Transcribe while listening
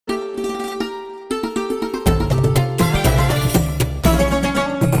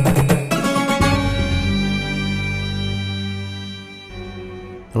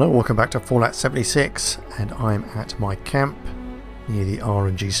Hello, welcome back to Fallout 76, and I'm at my camp near the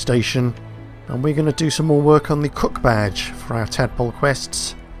RNG station, and we're going to do some more work on the cook badge for our tadpole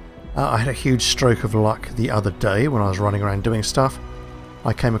quests. I had a huge stroke of luck the other day when I was running around doing stuff.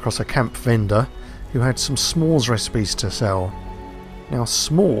 I came across a camp vendor who had some s'mores recipes to sell. Now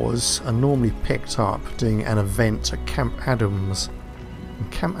s'mores are normally picked up doing an event at Camp Adams,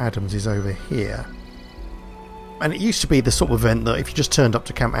 and Camp Adams is over here. And it used to be the sort of event that if you just turned up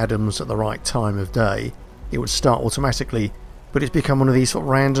to Camp Adams at the right time of day, it would start automatically. But it's become one of these sort of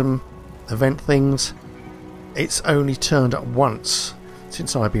random event things. It's only turned up once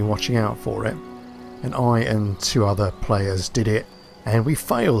since I've been watching out for it. And I and two other players did it, and we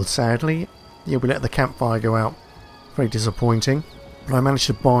failed, sadly. Yeah, we let the campfire go out. Very disappointing. But I managed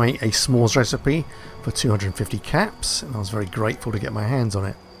to buy a s'mores recipe for 250 caps, and I was very grateful to get my hands on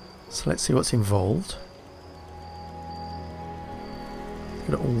it. So let's see what's involved.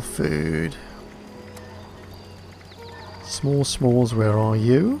 Look at all food. S'mores, where are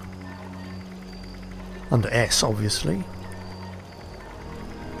you? Under S, obviously.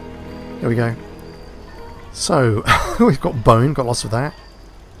 There we go. So, we've got bone, got lots of that.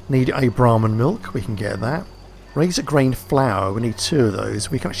 Need a Brahman milk, we can get that. Razor grain flour, we need 2 of those.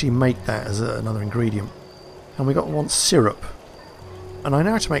 We can actually make that as another ingredient. And we want syrup. And I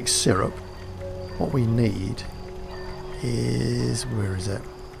know how to make syrup. What we need is... where is it?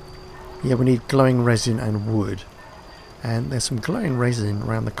 Yeah, we need glowing resin and wood. And there's some glowing resin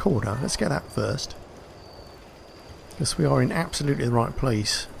around the corner. Let's get that first. Because we are in absolutely the right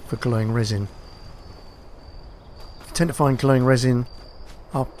place for glowing resin. You tend to find glowing resin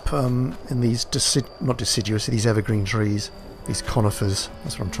up in these, not deciduous, these evergreen trees. These conifers,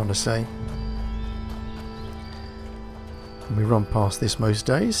 that's what I'm trying to say. And we run past this most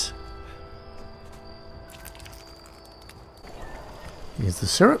days. Here's the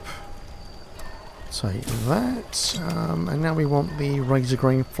syrup. Take that. And now we want the razor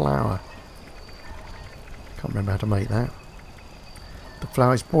grain flour. Can't remember how to make that. The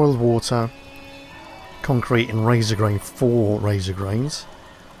flour is boiled water, concrete and razor grain, 4 razor grains.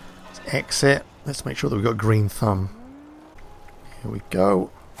 Let's exit. Let's make sure that we've got a green thumb. Here we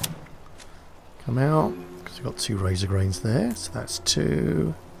go. Come out, because we've got 2 razor grains there. So that's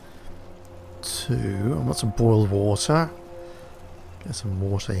 2. I want some boiled water. Get some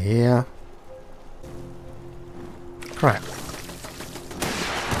water here. Crap.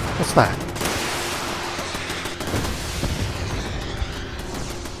 What's that?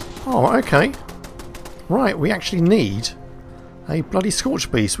 Oh, okay. Right, we actually need a bloody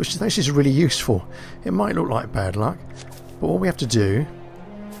Scorchbeast, which is actually really useful. It might look like bad luck, but what we have to do,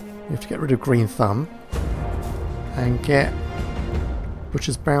 we have to get rid of green thumb and get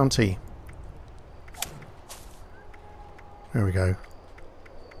Butcher's Bounty. There we go.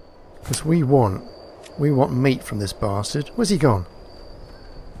 Because we want meat from this bastard. Where's he gone?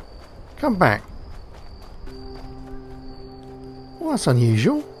 Come back. Well, that's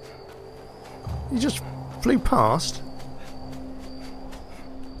unusual. He just flew past.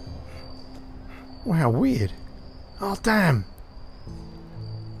 Wow, weird. Oh, damn.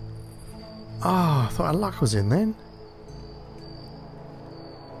 Oh, I thought our luck was in then.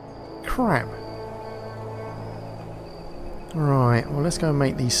 Crap. Right, well, let's go and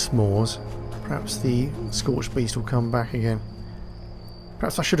make these s'mores. Perhaps the Scorchbeast will come back again.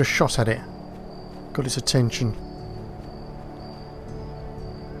 Perhaps I should have shot at it. Got its attention.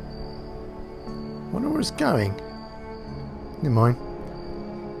 Wonder where it's going. Never mind.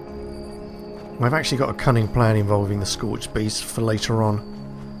 I've actually got a cunning plan involving the Scorchbeast for later on.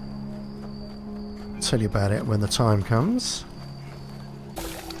 I'll tell you about it when the time comes.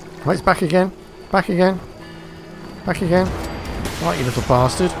 Right, it's back again. Back again. Back again. Right, you little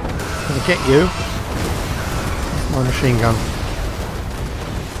bastard. Gonna get you. My machine gun.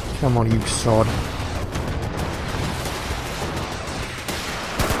 Come on, you sod.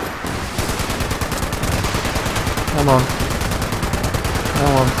 Come on.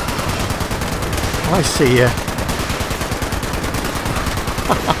 Come on. I see you.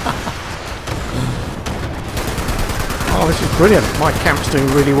 Oh, this is brilliant. My camp's doing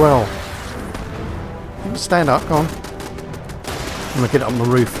really well. Stand up, go on. I'm going to get up on the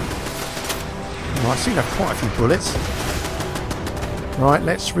roof. Right, I seem to have quite a few bullets. Right,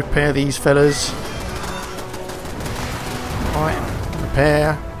 let's repair these fellas. Right,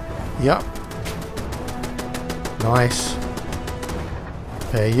 repair. Yup. Nice.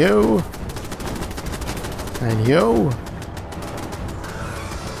 Repair you. And you.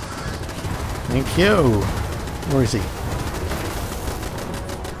 Thank you. Where is he?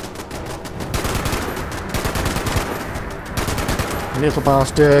 little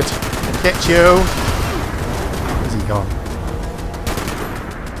bastard. Get you. Where's he gone?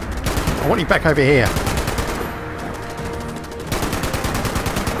 I want you back over here.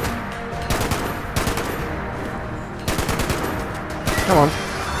 Come on.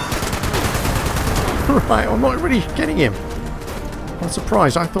 Right, I'm not really getting him. I'm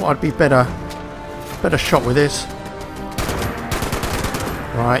surprised. I thought I'd be better shot with this.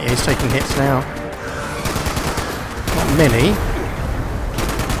 Right, he's taking hits now. Not many.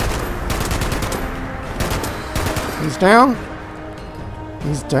 He's down.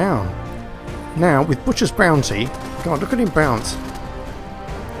 He's down. Now, with Butcher's Bounty... God, look at him bounce.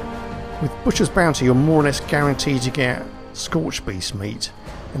 With Butcher's Bounty, you're more or less guaranteed to get Scorchbeast meat.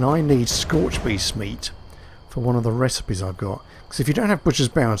 And I need Scorchbeast meat for one of the recipes I've got. Because if you don't have Butcher's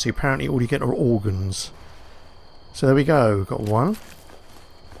Bounty, apparently all you get are organs. So there we go. We've got one.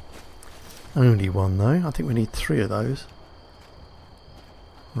 Only one though. I think we need 3 of those.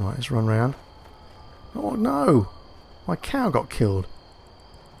 Right, let's run round. Oh no! My cow got killed.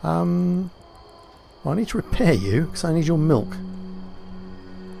 Well, I need to repair you because I need your milk.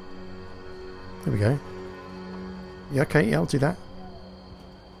 There we go. Yeah, okay, yeah, I'll do that.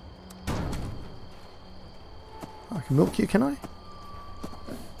 I can milk you, can I?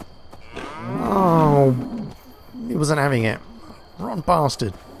 Oh, he wasn't having it. Rotten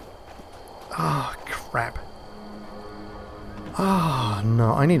bastard. Ah, oh, crap. Ah, oh,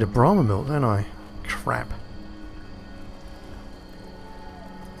 no, I need a Brahma milk, don't I? Crap.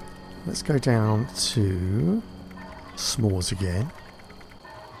 Let's go down to s'mores again.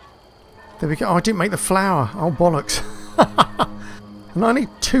 There we go. Oh, I didn't make the flour. Oh, bollocks. And I need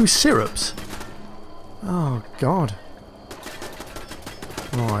 2 syrups. Oh, God.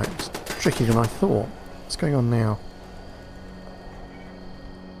 Right. It's trickier than I thought. What's going on now?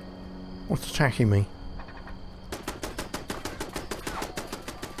 What's attacking me?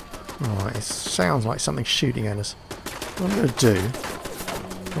 Right. It sounds like something's shooting at us. What I'm going to do...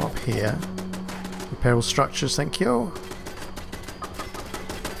 Go up here. Repair all structures, thank you.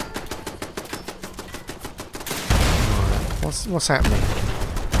 What's happening?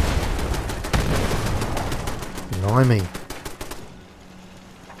 Blimey.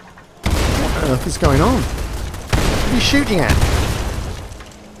 What on earth is going on? What are you shooting at?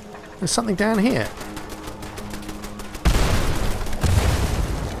 There's something down here.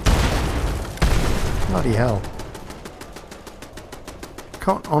 Bloody hell.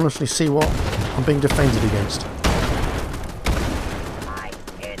 Can't honestly see what I'm being defended against.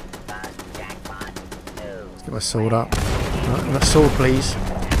 Let's get my sword up. Right, that sword, please.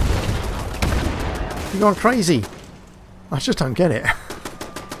 You've gone crazy. I just don't get it.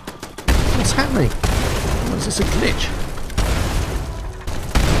 What's happening? Is this a glitch?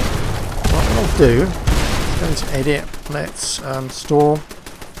 What I'll do, go into edit. Let's store.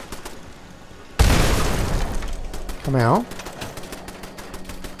 Come out.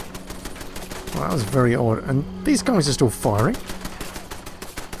 Well, that was very odd. And these guys are still firing.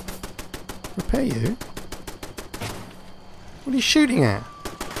 Repair you? What are you shooting at?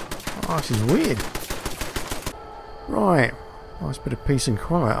 Oh, this is weird. Right. Nice bit of peace and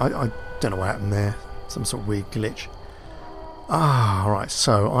quiet. I don't know what happened there. Some sort of weird glitch. Ah, right.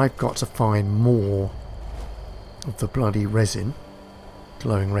 So I've got to find more of the bloody resin.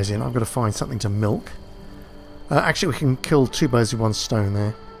 Glowing resin. I've got to find something to milk. Actually, we can kill 2 birds with 1 stone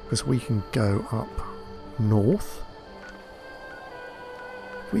there. Because we can go up north.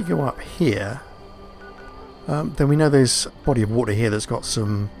 If we go up here, then we know there's a body of water here that's got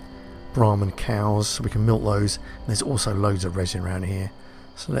some Brahman cows, so we can milk those. And there's also loads of resin around here.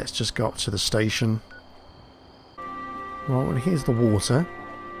 So let's just go up to the station. Right, well, here's the water.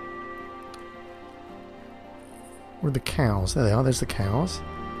 Where are the cows? There they are, there's the cows.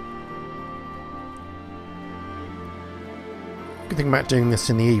 Good thing about doing this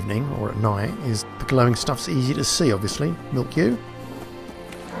in the evening or at night is the glowing stuff's easy to see, obviously. Milk you.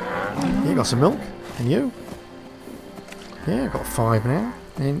 You got some milk. And you? Yeah, I've got 5 now.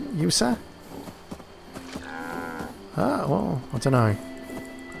 And you, sir? Ah, well, I don't know.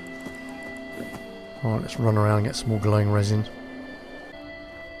 Alright, let's run around and get some more glowing resin.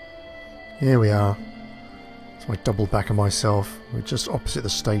 Here we are. So I double back on myself. We're just opposite the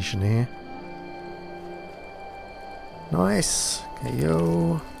station here. Nice. Okay,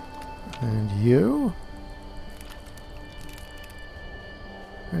 you. And you.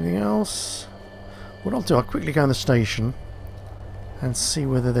 Anything else? What I'll do, I'll quickly go in the station and see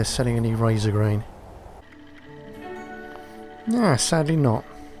whether they're selling any razor grain. Nah, sadly not.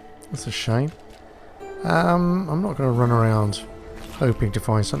 That's a shame. I'm not going to run around hoping to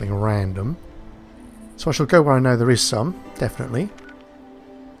find something random. So I shall go where I know there is some, definitely.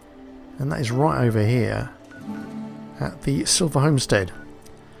 And that is right over here at the Silver Homestead.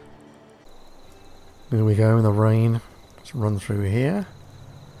 There we go in the rain. Let's run through here.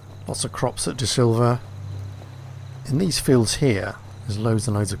 Lots of crops that desilver. In these fields here, there's loads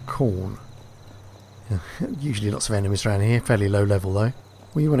and loads of corn. Usually lots of enemies around here, fairly low level though.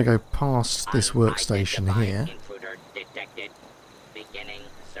 We want to go past this workstation here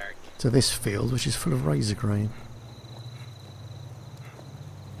to this field, which is full of razor grain.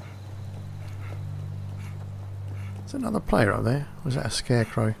 Is that another player up there? Or is that a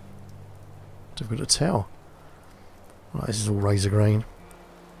scarecrow? Difficult to tell. Right, this is all razor grain.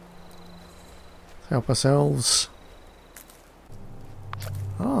 Let's help ourselves.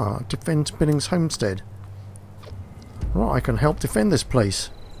 Ah, defend Billings Homestead. Right, I can help defend this place.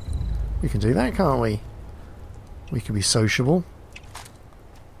 We can do that, can't we? We can be sociable.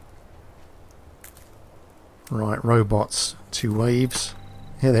 Right, robots. 2 waves.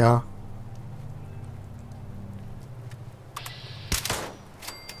 Here they are.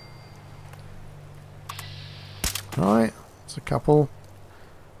 Right, there's a couple.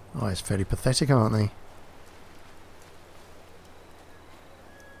 Oh, it's fairly pathetic, aren't they?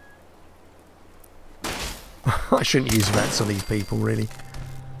 I shouldn't use rats on these people, really.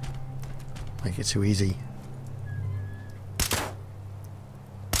 Make it too easy.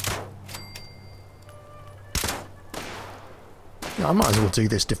 Yeah, I might as well do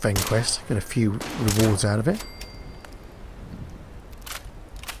this defend quest. Get a few rewards out of it.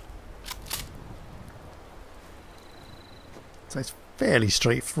 So it's fairly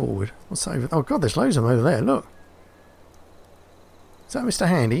straightforward. What's that over? Oh god, there's loads of them over there, look. Is that Mr.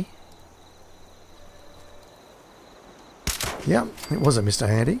 Handy? Yep, it was a Mr.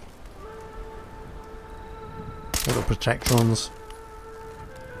 Handy. Little protectrons.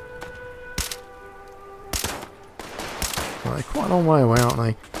 Right, they're quite a long way away, aren't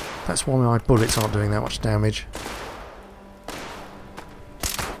they? That's why my bullets aren't doing that much damage.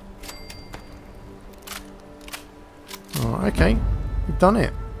 Right, okay, we've done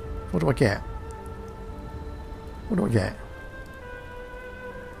it. What do I get? What do I get?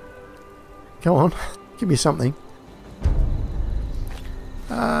 Go on, give me something.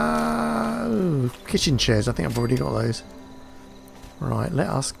 Kitchen chairs, I think I've already got those. Right, let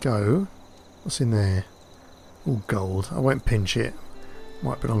us go. What's in there? All gold. I won't pinch it.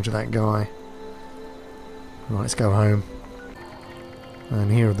 Might belong to that guy. Right, let's go home.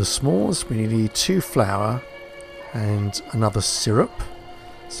 And here are the s'mores. We need 2 flour and another syrup.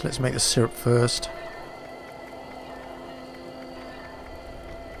 So let's make the syrup first.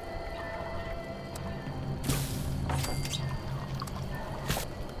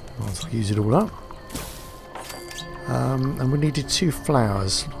 I'll use it all up. And we needed 2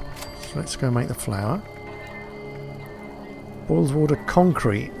 flours. So let's go make the flour. Boiled water,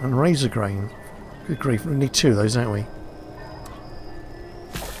 concrete and razor grain. Good grief, we need 2 of those, don't we?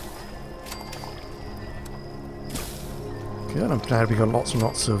 Good, I'm glad we got lots and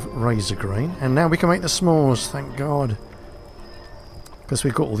lots of razor grain. And now we can make the s'mores, thank God. Because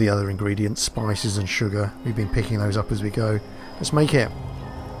we've got all the other ingredients, spices and sugar. We've been picking those up as we go. Let's make it.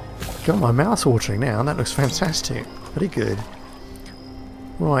 God, my mouth's watering now. That looks fantastic. Pretty good.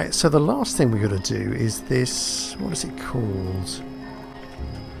 Right, so the last thing we've got to do is this... What is it called?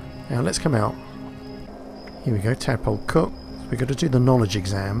 Now, let's come out. Here we go, Tadpole cook. So we've got to do the knowledge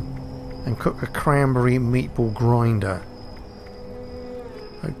exam and cook a Cranberry Meatball Grinder.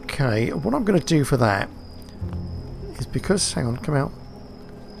 Okay, what I'm going to do for that is because... Hang on, come out.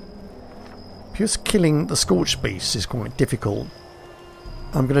 Because killing the Scorchbeasts is quite difficult,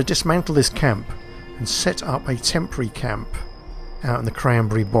 I'm going to dismantle this camp and set up a temporary camp out in the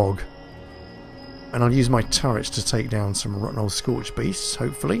Cranberry Bog. And I'll use my turrets to take down some rotten old Scorchbeasts,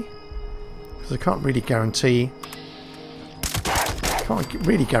 hopefully. Because I can't really guarantee what the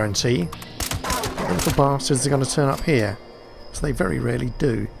little bastards are going to turn up here. So they very rarely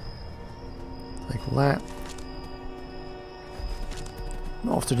do. Take all that.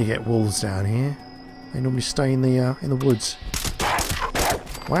 Not often you get wolves down here. They normally stay in the woods.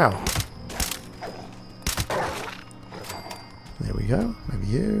 Wow. There we go. Maybe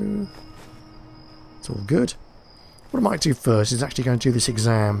you. It's all good. What I might do first is actually go and do this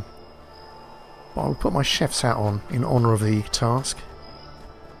exam. But I'll put my chef's hat on in honour of the task.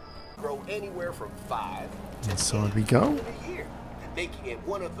 Grow anywhere from 5 to Inside we go. a year, making it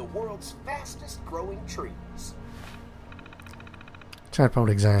one of the world's fastest growing trees. Tadpole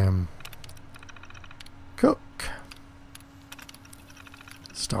exam. Cook.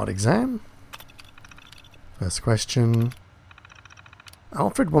 Start exam. First question.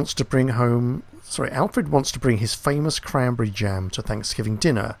 Alfred wants to bring his famous cranberry jam to Thanksgiving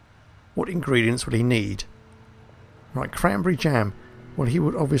dinner. What ingredients will he need? Right, cranberry jam. Well, he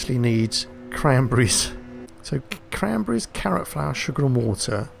would obviously need cranberries. So cranberries, carrot flour, sugar and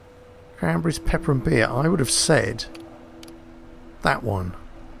water. Cranberries, pepper and beer. I would have said that one.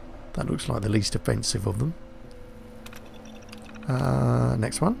 That looks like the least offensive of them.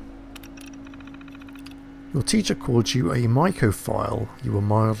 Next one. Your teacher called you a mycophile. You were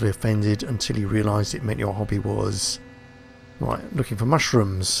mildly offended until you realised it meant your hobby was... Right, looking for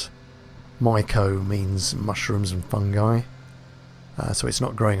mushrooms. Myco means mushrooms and fungi. So it's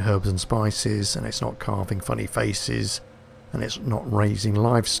not growing herbs and spices, and it's not carving funny faces, and it's not raising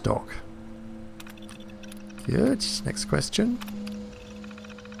livestock. Good. Next question.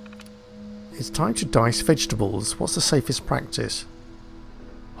 It's time to dice vegetables. What's the safest practice?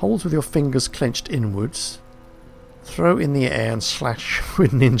 Hold with your fingers clenched inwards. Throw in the air and slash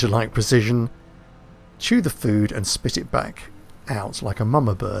with ninja-like precision. Chew the food and spit it back out like a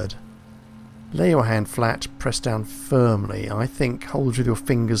mama bird. Lay your hand flat, press down firmly. I think hold with your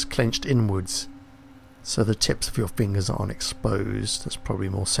fingers clenched inwards, so the tips of your fingers aren't exposed. That's probably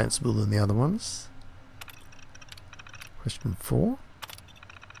more sensible than the other ones. Question 4.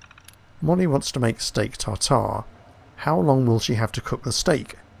 Molly wants to make steak tartare. How long will she have to cook the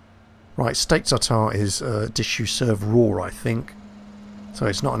steak? Right, steak tartare is a dish you serve raw, I think. So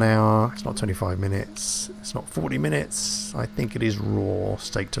it's not an hour, it's not 25 minutes, it's not 40 minutes. I think it is raw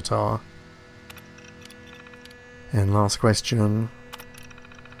steak tartare. And last question.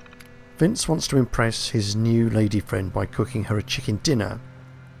 Vince wants to impress his new lady friend by cooking her a chicken dinner.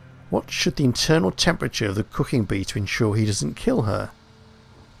 What should the internal temperature of the cooking be to ensure he doesn't kill her?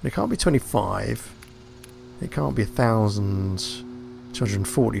 It can't be 25. It can't be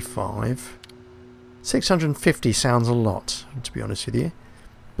 1,245. 650 sounds a lot, to be honest with you.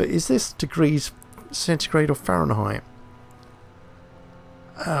 But is this degrees centigrade or Fahrenheit?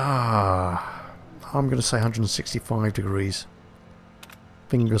 I'm going to say 165 degrees.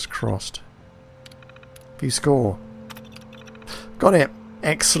 Fingers crossed. If you score. Got it.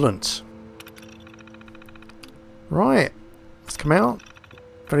 Excellent. Right. Let's come out.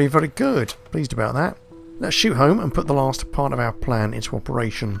 Very, very good. Pleased about that. Let's shoot home and put the last part of our plan into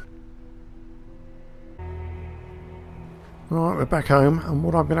operation. Right, we're back home, and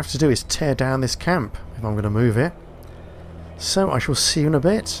what I'm going to have to do is tear down this camp if I'm going to move it. So I shall see you in a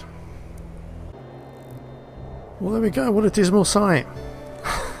bit. Well, there we go. What a dismal sight.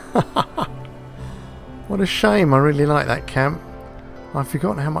 What a shame. I really like that camp. I've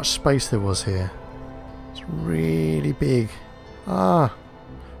forgotten how much space there was here. It's really big. Right,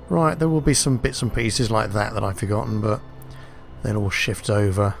 there will be some bits and pieces like that I've forgotten, but they'll all shift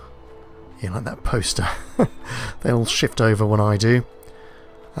over. Yeah, like that poster. They'll shift over when I do.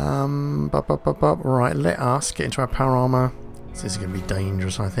 Right, let us get into our power armor. This is going to be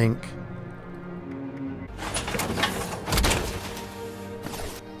dangerous, I think.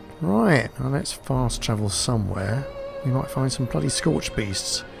 Right, now let's fast travel somewhere. We might find some bloody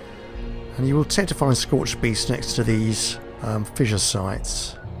Scorchbeasts. And you will tend to find Scorchbeasts next to these fissure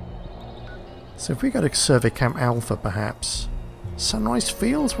sites. So if we go to Survey Camp Alpha, perhaps. Sunrise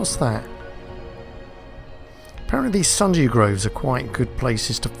Fields? What's that? Apparently these sundew groves are quite good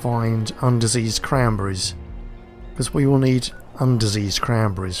places to find undiseased cranberries. Because we will need undiseased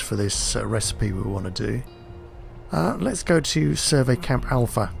cranberries for this recipe we want to do. Let's go to Survey Camp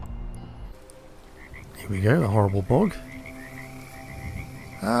Alpha. Here we go, the horrible bog.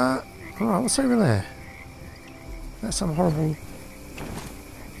 Alright, what's over there? That's some horrible...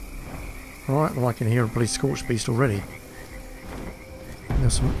 Right, well I can hear a bloody Scorchbeast already.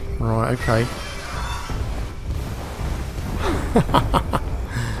 There's some... Right, okay.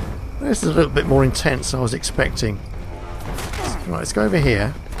 This is a little bit more intense than I was expecting. Right, let's go over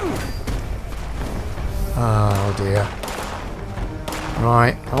here. Oh dear.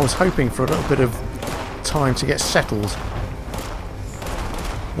 Right, I was hoping for a little bit of time to get settled.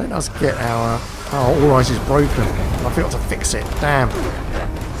 Let us get our... Oh, All Rise is broken. I forgot to fix it. Damn.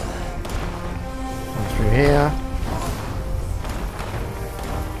 Come through here.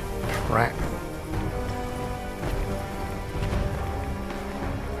 Crap.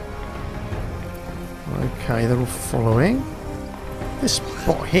 Okay, they're all following. This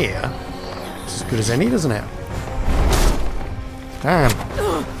spot here is as good as any, doesn't it? Damn.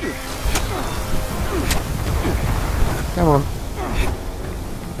 Come on.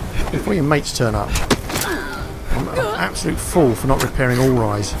 Before your mates turn up. I'm an absolute fool for not repairing All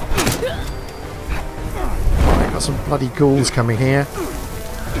Rise. Right, got some bloody ghouls coming here.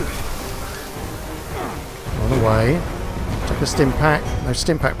 On the way. Take a stim pack. No,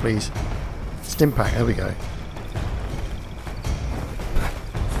 stim pack please. Stim pack, there we go.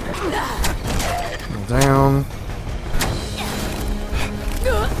 down.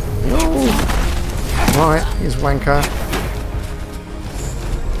 Right, here's Wanker.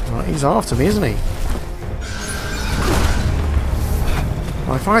 Right, he's after me, isn't he?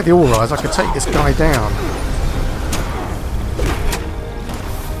 Well, if I had the All Rise, I could take this guy down.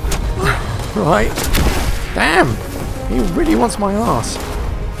 Right. Damn! He really wants my ass.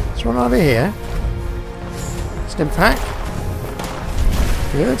 Let's run over here. Stim pack.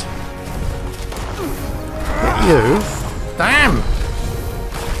 Good. Get you. Damn!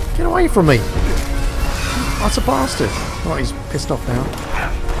 Get away from me! That's a bastard. Right, he's pissed off now.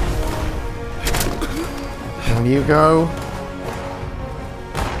 Down you go.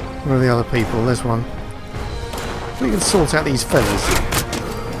 Where are the other people? There's one. We can sort out these fellas.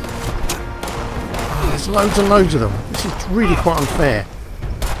 Oh, there's loads and loads of them. This is really quite unfair.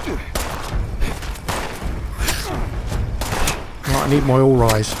 Right, I need my All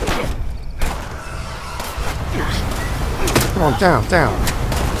Rise. Come on, down, down.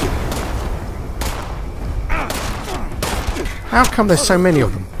 How come there's so many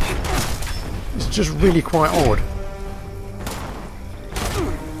of them? It's just really quite odd.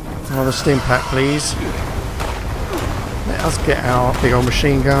 Another stim pack, please. Let us get our big old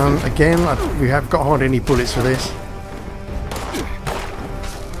machine gun. Again, we have got hardly any bullets for this.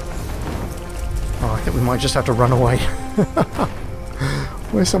 Oh, I think we might just have to run away.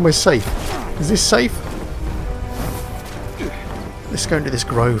 Where's somewhere safe? Is this safe? Let's go into this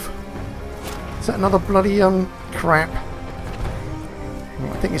grove. Is that another bloody crap?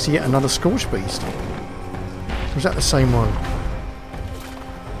 I think it's yet another Scorchbeast. Or is that the same one?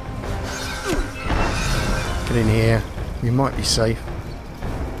 Get in here. We might be safe.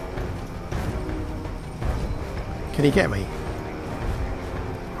 Can he get me?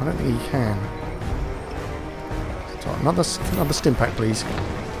 I don't think he can. So another stim pack, please.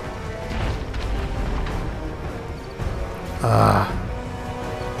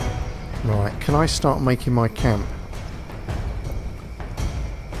 Right, can I start making my camp?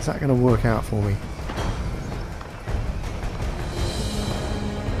 Is that going to work out for me?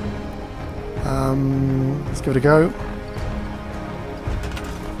 Let's give it a go.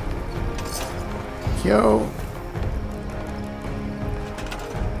 Yo!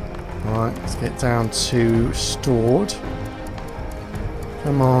 Right, let's get down to stored.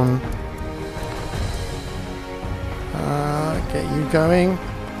 Come on. Get you going.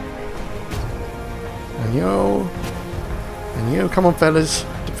 And yo! And you, come on fellas.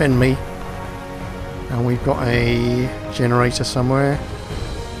 Defend me. And we've got a generator somewhere.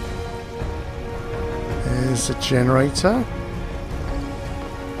 There's a generator.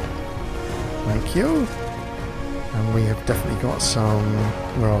 Thank you. And we have definitely got some...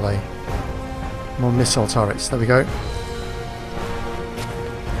 Where are they? More missile turrets. There we go.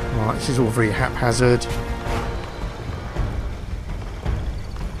 Right, this is all very haphazard.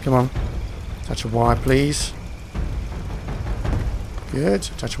 Come on. Touch a wire, please. Good.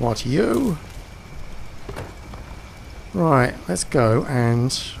 Touch a wire to you. Right, let's go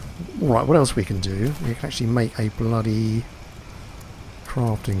and... Alright, what else we can do? We can actually make a bloody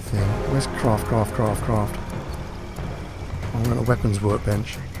crafting thing. Where's craft? I want a weapons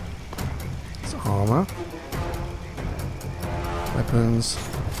workbench. It's armour. Weapons.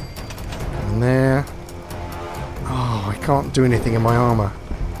 And there. Oh, I can't do anything in my armour.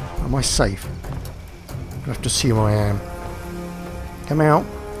 Am I safe? I have to assume I am. Come out.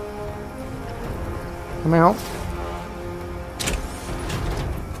 Come out.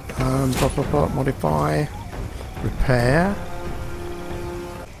 Modify. Repair.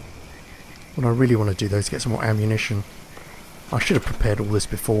 What I really want to do though is get some more ammunition. I should have prepared all this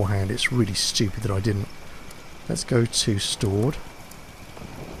beforehand. It's really stupid that I didn't. Let's go to stored.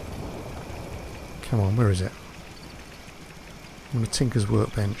 Come on, where is it? I'm on a Tinker's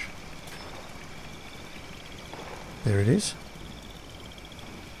workbench. There it is.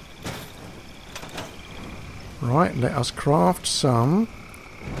 Right, let us craft some.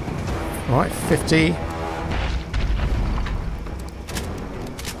 Right, 50.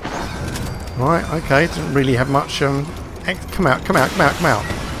 Right, okay, didn't really have much, come out.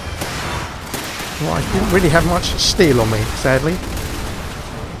 Right, didn't really have much steel on me, sadly.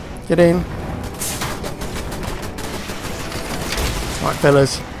 Get in. Right,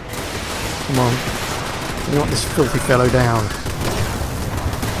 fellas. Come on. We want this filthy fellow down.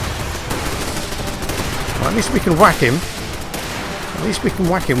 Right, at least we can whack him. At least we can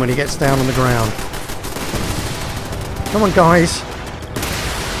whack him when he gets down on the ground. Come on, guys.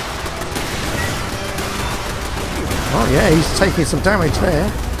 Oh yeah, he's taking some damage there.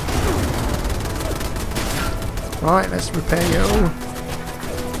 Right, let's repair you.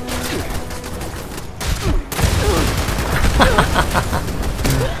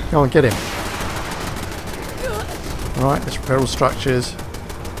 Go on, get him. Right, let's repair all structures.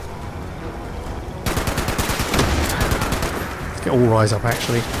 Let's get all rise up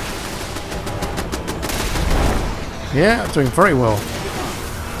actually. Yeah, doing very well.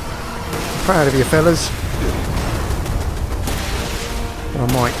 Proud of you fellas.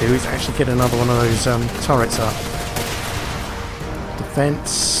 What I might do is actually get another one of those turrets up.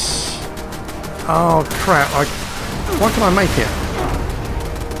 Defense. Oh crap, why can I make it?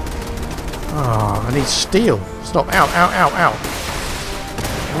 Ah, I need steel. Stop. Ow, ow, ow, ow. I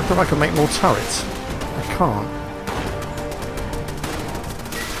thought I could make more turrets. I can't.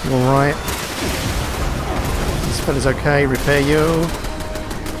 You alright? This fella's okay. Repair you.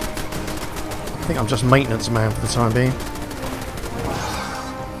 I think I'm just maintenance man for the time being.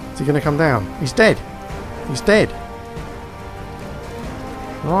 Is he going to come down? He's dead. He's dead.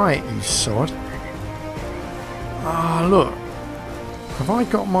 Right, you sod. Ah, look. Have I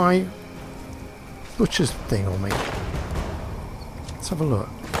got my butcher's thing on me? Let's have a look.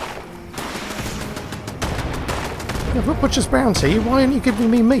 Yeah, I've got butcher's bounty. Why aren't you giving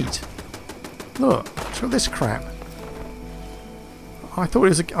me meat? Look, look at this crap. I thought it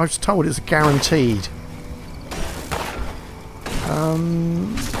was. I was told it was guaranteed.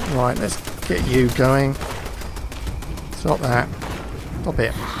 Right, let's get you going. Stop that. Stop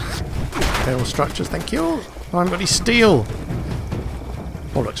it. Barrel structures, thank you. I haven't got any steel.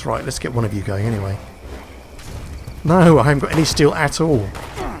 Bollocks, right, let's get one of you going anyway. No, I haven't got any steel at all.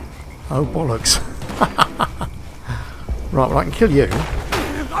 Oh, bollocks. Right, well I can kill you.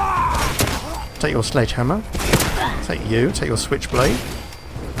 Take your sledgehammer. Take your switchblade.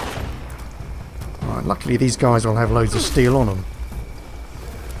 Right, luckily these guys will have loads of steel on them.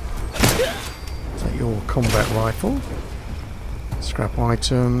 Take your combat rifle. Scrap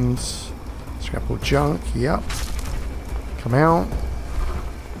items. Scrap all junk, yep. Come out.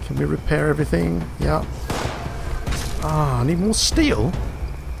 Can we repair everything? Yep. Ah, I need more steel?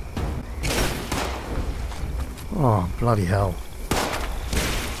 Oh, bloody hell.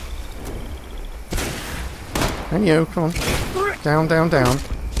 And you, come on. Down, down, down.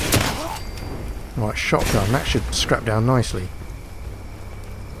 Right, shotgun. That should scrap down nicely.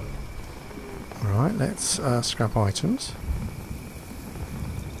 Right, let's scrap items.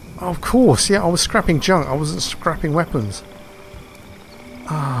 Oh, of course, yeah, I was scrapping junk. I wasn't scrapping weapons.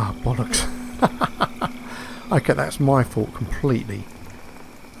 Ah, bollocks. Okay, that's my fault completely.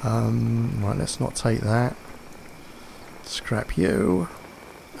 Right, let's not take that. Scrap you.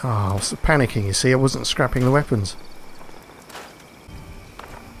 Ah, I was panicking, you see. I wasn't scrapping the weapons.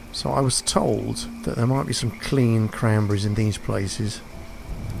 So I was told that there might be some clean cranberries in these places.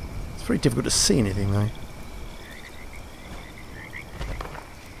 It's very difficult to see anything though.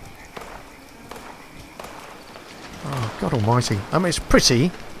 Oh, God almighty. I mean, it's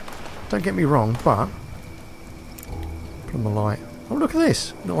pretty. Don't get me wrong, but... Put on the light. Oh, look at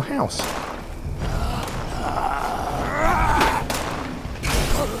this. Little house.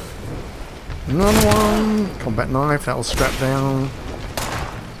 Another one. Combat knife. That'll scrap down.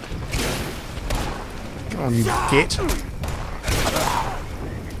 Come on, you git.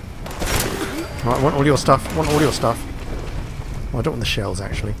 Right, I want all your stuff. I want all your stuff. Well, I don't want the shells,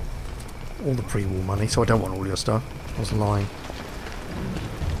 actually. All the pre-war money, so I don't want all your stuff. I was lying.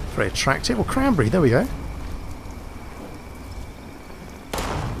 Very attractive. Well, cranberry, there we go.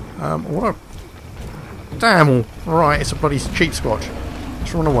 What a... Damn! Right, it's a bloody cheap squatch.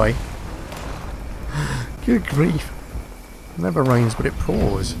 Let's run away. Good grief. Never rains, but it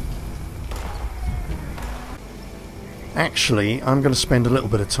pours. Actually, I'm going to spend a little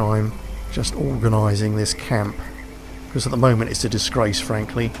bit of time just organising this camp. Because at the moment it's a disgrace,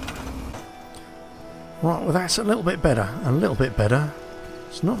 frankly. Right, well that's a little bit better. A little bit better.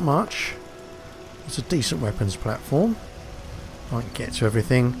 It's not much. It's a decent weapons platform. I can get to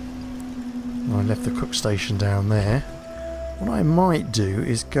everything. I left the cook station down there. What I might do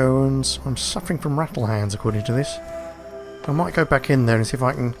is go and... I'm suffering from rattle hands according to this. I might go back in there and see if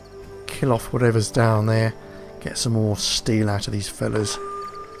I can kill off whatever's down there. Get some more steel out of these fellas.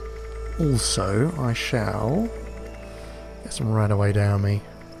 Also, I shall... Get some radaway down me.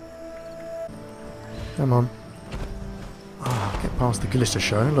 Come on. Ah, get past the glitter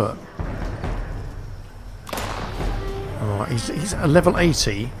show, look. Alright, he's at a level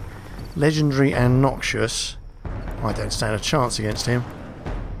 80. Legendary and noxious. I don't stand a chance against him.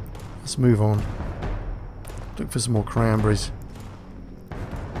 Let's move on. Look for some more cranberries.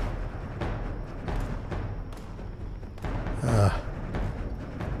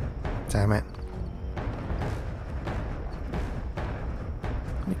 Damn it.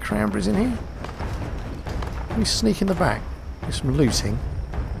 Any cranberries in here? Let me sneak in the back. Do some looting.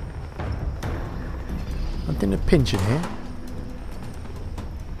 Nothing to pinch in here.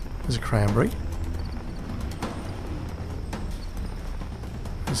 There's a cranberry.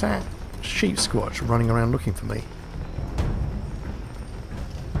 Is that sheep squatch running around looking for me?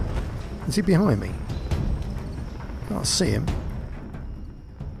 Is he behind me? Can't see him.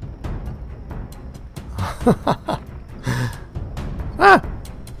 Ah!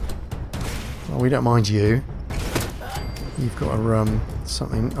 Well, we don't mind you. You've got a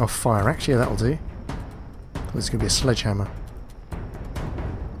something. Oh, fire axe. Yeah, that'll do. Oh, it's going to be a sledgehammer.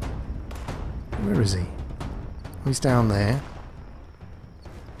 Where is he? Oh, he's down there.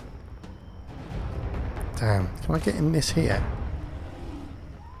 Damn. Can I get in this here?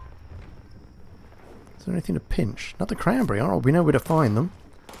 Is there anything to pinch? Not the cranberry. Oh, we know where to find them.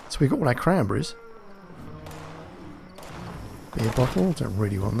 So we've got all our cranberries. Beer bottle. Don't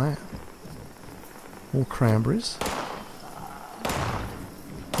really want that. More cranberries.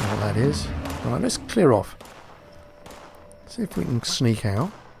 Don't know what that is. Right, let's clear off. See if we can sneak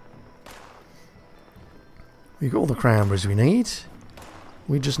out. We've got all the cranberries we need.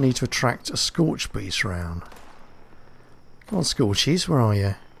 We just need to attract a Scorchbeast round. Come on, Scorchies, where are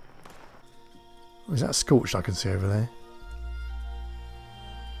you? Oh, is that Scorched I can see over there?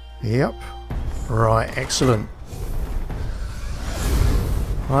 Yep. Right, excellent.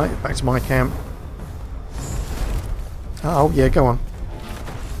 Right, back to my camp. Oh, yeah, go on.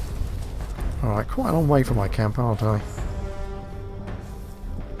 Alright, quite a long way from my camp, aren't I?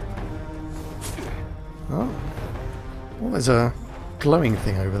 Oh. Well, there's a glowing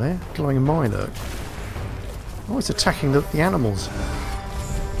thing over there. Glowing miner. Oh, it's attacking the animals.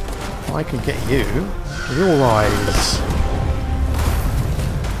 I can get you with your eyes.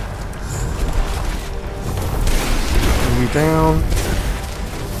 Bring you down.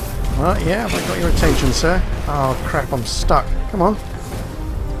 Right, yeah, have I got your attention, sir? Oh crap, I'm stuck. Come on.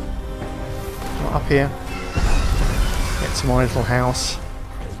 Right, up here. Get to my little house.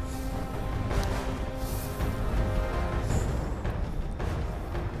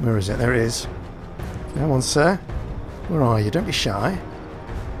 Where is it? There it is. Come on, sir. Where are you? Don't be shy.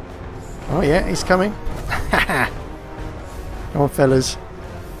 Oh yeah, he's coming. Come on, fellas.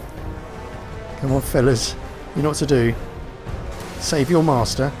 Come on, fellas. You know what to do. Save your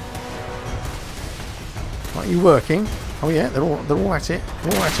master. Are you working? Oh yeah, they're all at it.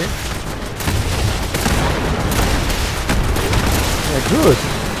 They're all at it. Yeah, good.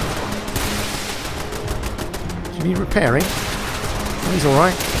 Do you need repairing? Oh, he's all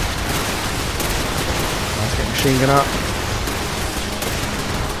right. Let's get machine gun up.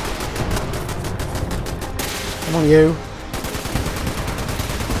 Come on, you.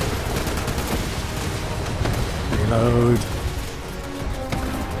 Reload.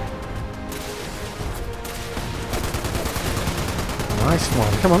 Nice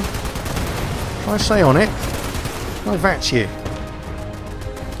one. Come on. Try to stay on it. I vat you.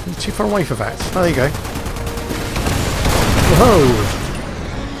 You're too far away for that. Oh, there you go. Whoa!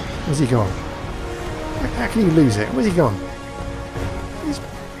 Where's he gone? How can you lose it? Where's he gone?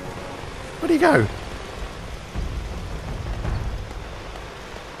 Where'd he go?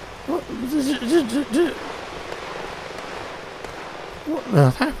 What on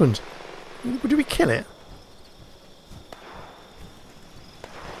earth happened? Did we kill it?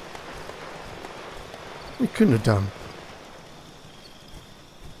 We couldn't have done.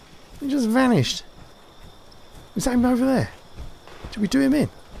 He just vanished. Was that him over there? Did we do him in?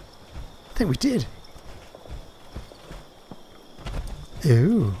 I think we did.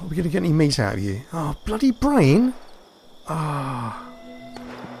 Ooh, are we going to get any meat out of you? Oh, bloody brain! Ah.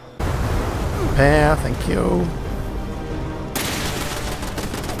 Repair, thank you.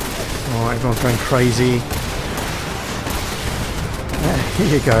 Alright, everyone's going crazy. Yeah, here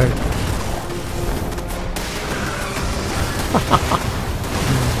you go.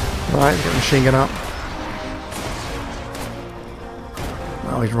 Right, get the machine gun up.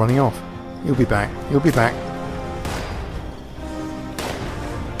 Oh, he's running off. He'll be back. He'll be back.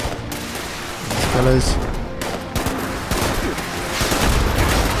 These fellas.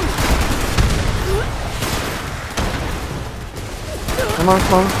 Come on,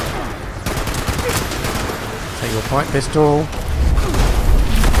 come on. Take your pipe pistol.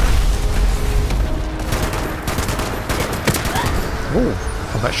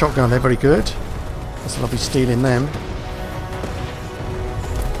 Oh, that shotgun there, very good. That's lovely stealing them.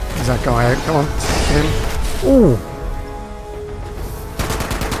 There's that guy out, come on, get him. Oh!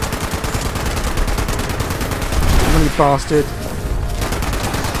 Come on, you bastard.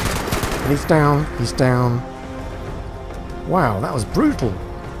 And he's down, he's down. Wow, that was brutal.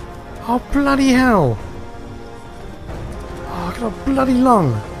 Oh, bloody hell. Oh, I got a bloody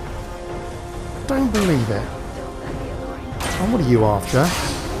lung. don't believe it. And what are you after?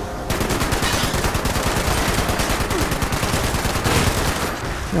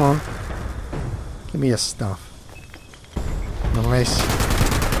 Come on. Give me your stuff. Nice.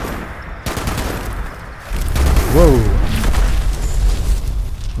 Whoa.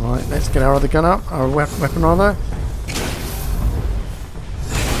 Right, let's get our other gun up. Our weapon rather.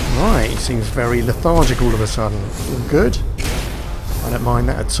 Right, he seems very lethargic all of a sudden. All good. I don't mind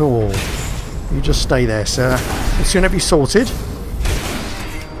that at all. You just stay there, sir. We'll soon have you sorted.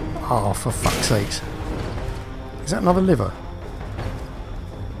 Oh, for fuck's sakes. Is that another liver?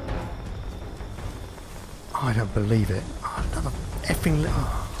 I don't believe it. Oh, another effing liver.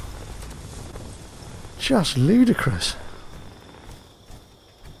 Oh. Just ludicrous.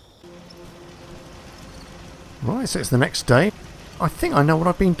 Right, so it's the next day. I think I know what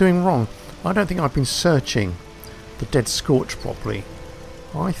I've been doing wrong. I don't think I've been searching the dead scorch properly.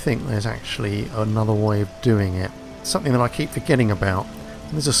 I think there's actually another way of doing it. Something that I keep forgetting about.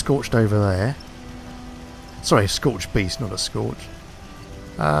 There's a scorched over there. Sorry, a scorched beast, not a scorch.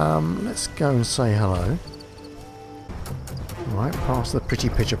 Let's go and say hello. Right, past the pretty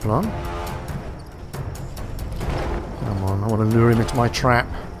pitcher plum. Come on, I want to lure him into my trap.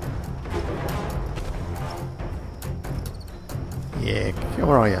 Yeah,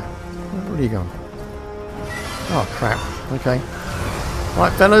 where are you? Where are you gone? Oh crap, okay.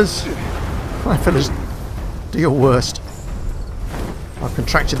 Right fellas, do your worst. I've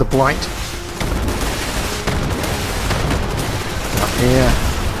contracted the blight. Up here.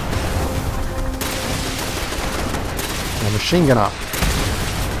 And machine gun up.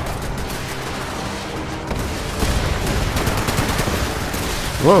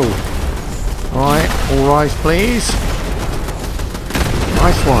 Whoa. Alright, all rise please.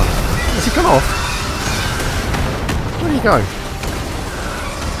 Nice one. Has he gone off? Where did he go?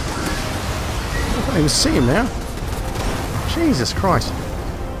 I can't even see him now. Jesus Christ.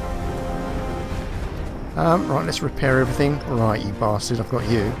 Right, let's repair everything. Right, you bastard, I've got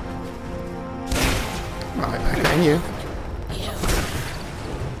you. Right, okay, and you.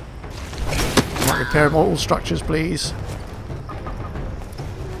 Right, repair all structures, please.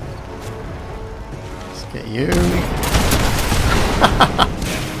 Let's get you.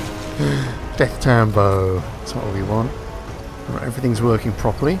 Death Tambo. That's what we want. Right, everything's working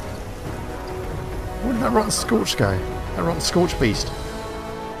properly. Where did that rotten scorch go? That rotten scorch beast.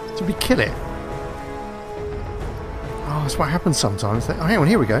 Did we kill it? Oh, that's what happens sometimes. Oh, hang on,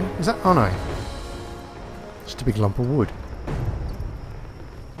 here we go. Is that? Oh no. Just a big lump of wood.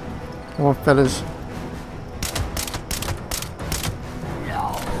 Come on, fellas.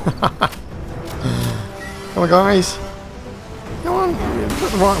 Come on, guys. Come on.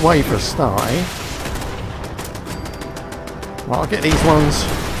 Not the right way for a start, eh? Right, I'll get these ones.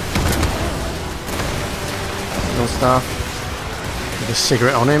 Little stuff. With a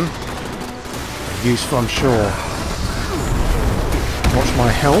cigarette on him. Useful, I'm sure. Watch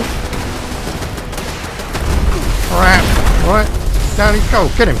my health. Crap. Right. Down he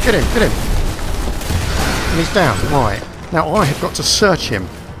goes. Get him, get him, get him. And he's down. Right. Now I have got to search him.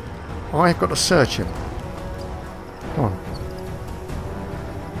 I have got to search him. Come on.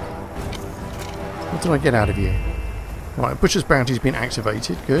 What did I get out of you? Right, Butcher's Bounty's been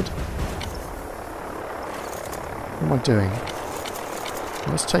activated. Good. What am I doing?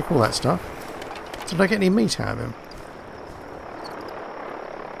 Let's take all that stuff. Did I get any meat out of him?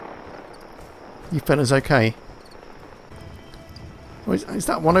 You fellas okay? Oh, is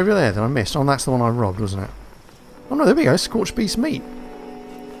that one over there that I missed? Oh, that's the one I robbed, wasn't it? Oh no, there we go. Scorched beast meat.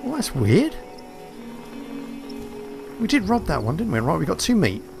 Well, that's weird. We did rob that one, didn't we? Right, we got 2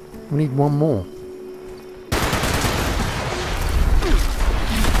 meat. We need 1 more.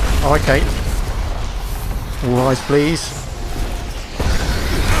 Oh, okay. All rise, please.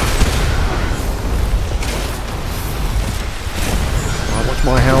 Right, watch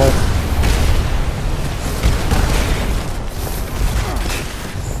my health.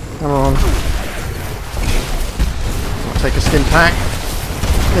 Come on. I'll take a stim pack.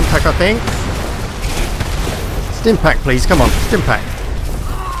 Stim pack, I think. Stim pack, please. Come on, stim pack.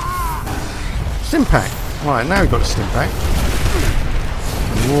 Stim pack. Right, now we've got a stim pack.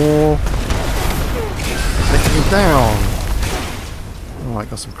 More. Taking him down. Alright,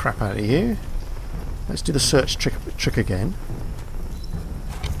 got some crap out of you. Let's do the search trick again.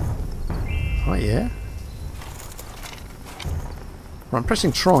 Right, yeah. Right, I'm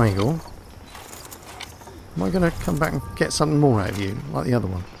pressing triangle. Am I going to come back and get something more out of you, like the other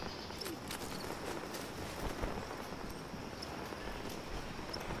one?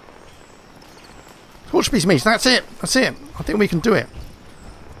 Scorchbeast meat, that's it! That's it! I think we can do it.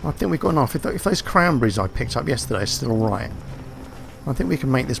 I think we've got enough. If those cranberries I picked up yesterday are still alright, I think we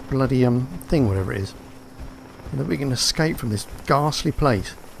can make this bloody thing, whatever it is. And that we can escape from this ghastly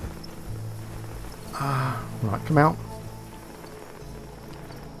place. Right, come out.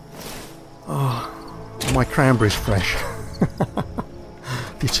 Oh, are my cranberries fresh?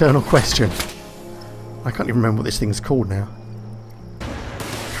 The eternal question. I can't even remember what this thing's called now.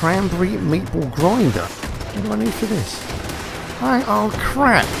 Cranberry Meatball Grinder. What do I need for this? Oh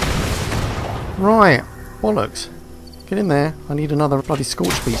crap! Right, bollocks. Get in there. I need another bloody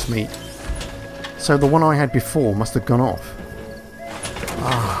Scorchbeasts meat. So the one I had before must have gone off.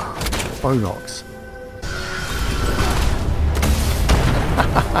 Ah, bollocks.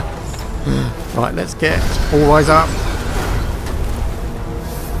 Right, let's get all rise up.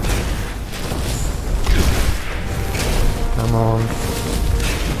 Come on,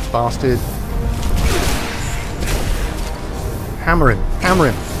 bastard. Hammer him, hammer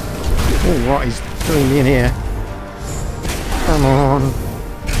him. Oh, what he's doing me in here. Come on.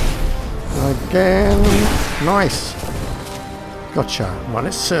 Again. Nice. Gotcha. Right,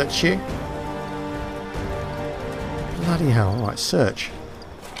 let's search you. Bloody hell. Right, search.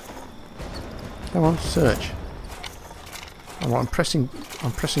 Come on, search. Alright, I'm pressing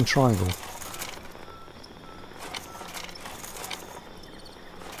triangle.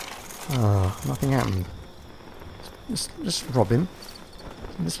 Ah, nothing happened. Let's rob him.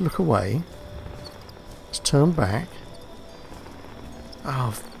 Let's look away. Let's turn back.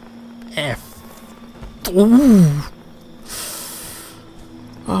 Oh, F. Ooh.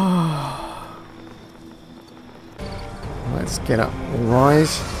 Oh. Let's get up. All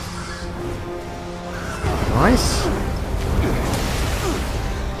rise. Nice.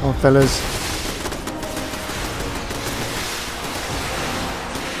 Oh, fellas.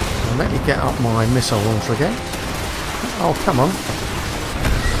 Now let me get up my missile launcher again. Oh, come on.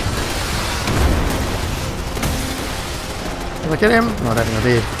 Did I get him? No, I don't think I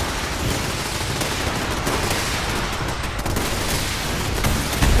did.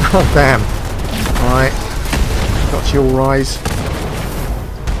 Oh, damn. Alright. Got you all rise.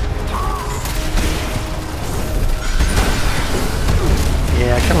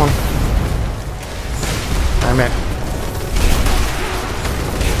 Yeah, come on. Damn it.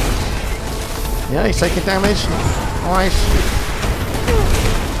 Yeah, he's taking damage. Nice.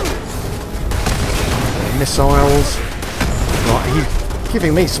 Missiles. Right, he's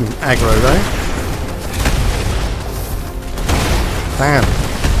giving me some aggro though. Damn.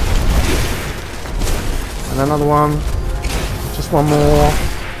 And another one. Just one more.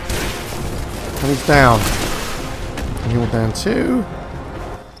 And he's down. And you're down too.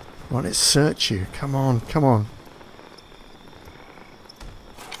 Right, let's search you. Come on, come on.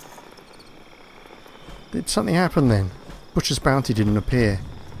 Did something happen then? Butcher's Bounty didn't appear.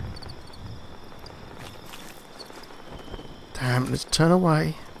 Damn, let's turn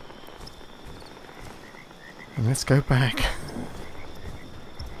away. And let's go back.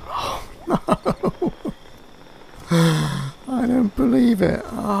 Oh, no. I don't believe it.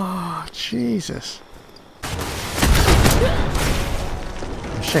 Oh, Jesus.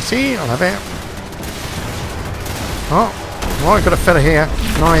 Machete, I'll have it. Oh, right, got a fella here.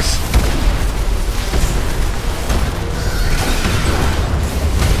 Nice.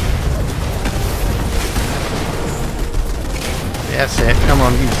 That's it. Come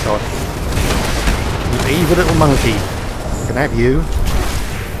on, you sod. You evil little monkey. I can have you.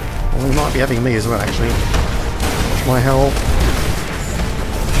 Well, he might be having me as well, actually. Watch my health.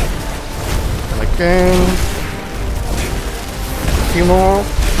 And again. A few more.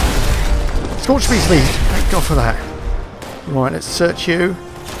 Scorchbeasts meat. Thank God for that. Right, let's search you.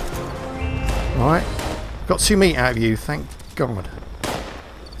 Right. Got 2 meat out of you. Thank God.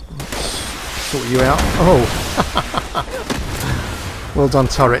 Let's sort you out. Oh. Well done,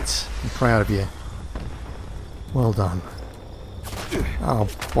 turrets. I'm proud of you. Well done. Oh,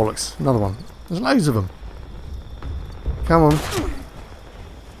 bollocks. Another one. There's loads of them. Come on.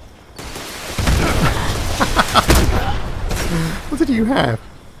 What did you have?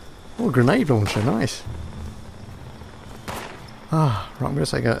 Oh, a grenade launcher. Nice. Ah, right. I'm going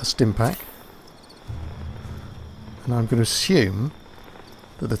to take a stim pack. And I'm going to assume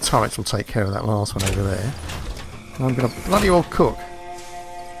that the turrets will take care of that last one over there. And I'm going to bloody well cook.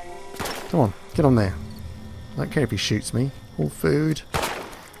 Come on, get on there. I don't care if he shoots me. All food.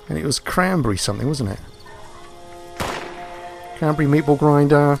 And it was cranberry something, wasn't it? Cranberry Meatball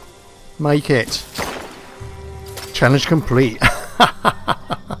Grinder. Make it. Challenge complete.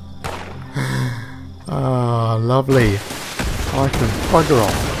 Ah, lovely. I can bugger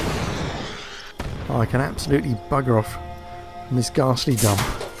off. I can absolutely bugger off from this ghastly dump.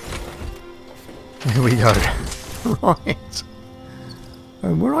 Here we go. Right.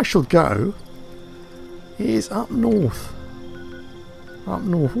 And where I shall go is up north. Up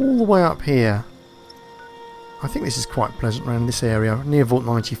north, all the way up here. I think this is quite pleasant around this area. Near Vault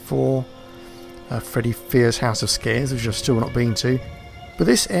 94. Freddy Fear's House of Scares, which I've still not been to. But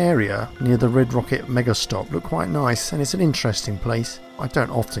this area near the Red Rocket Mega Stop looked quite nice, and it's an interesting place. I don't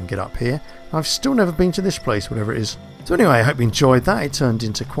often get up here. I've still never been to this place, whatever it is. So anyway, I hope you enjoyed that. It turned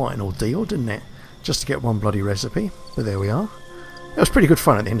into quite an ordeal, didn't it? Just to get one bloody recipe. But there we are. It was pretty good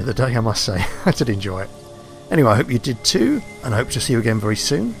fun at the end of the day, I must say. I did enjoy it. Anyway, I hope you did too, and I hope to see you again very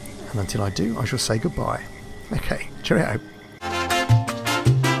soon. And until I do, I shall say goodbye. Okay, cheerio.